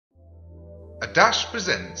Adash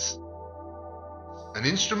presents an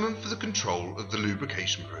instrument for the control of the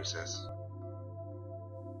lubrication process.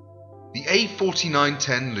 The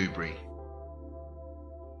A4910 Lubri.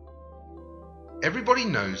 Everybody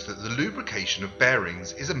knows that the lubrication of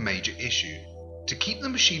bearings is a major issue to keep the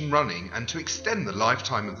machine running and to extend the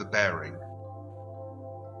lifetime of the bearing.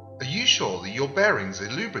 Are you sure that your bearings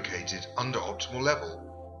are lubricated under optimal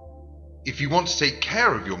level? If you want to take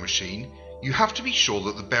care of your machine, you have to be sure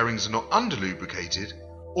that the bearings are not under-lubricated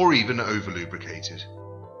or even over-lubricated.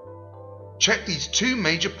 Check these two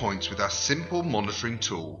major points with our simple monitoring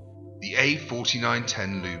tool, the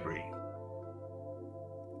A4910 Lubri.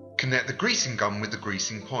 Connect the greasing gun with the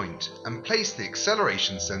greasing point and place the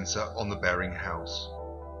acceleration sensor on the bearing house.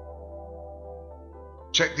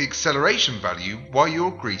 Check the acceleration value while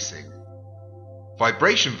you're greasing.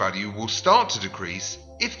 Vibration value will start to decrease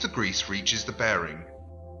if the grease reaches the bearing.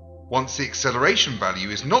 Once the acceleration value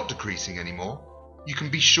is not decreasing anymore, you can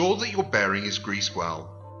be sure that your bearing is greased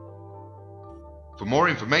well. For more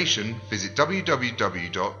information, visit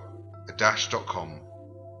www.adash.com.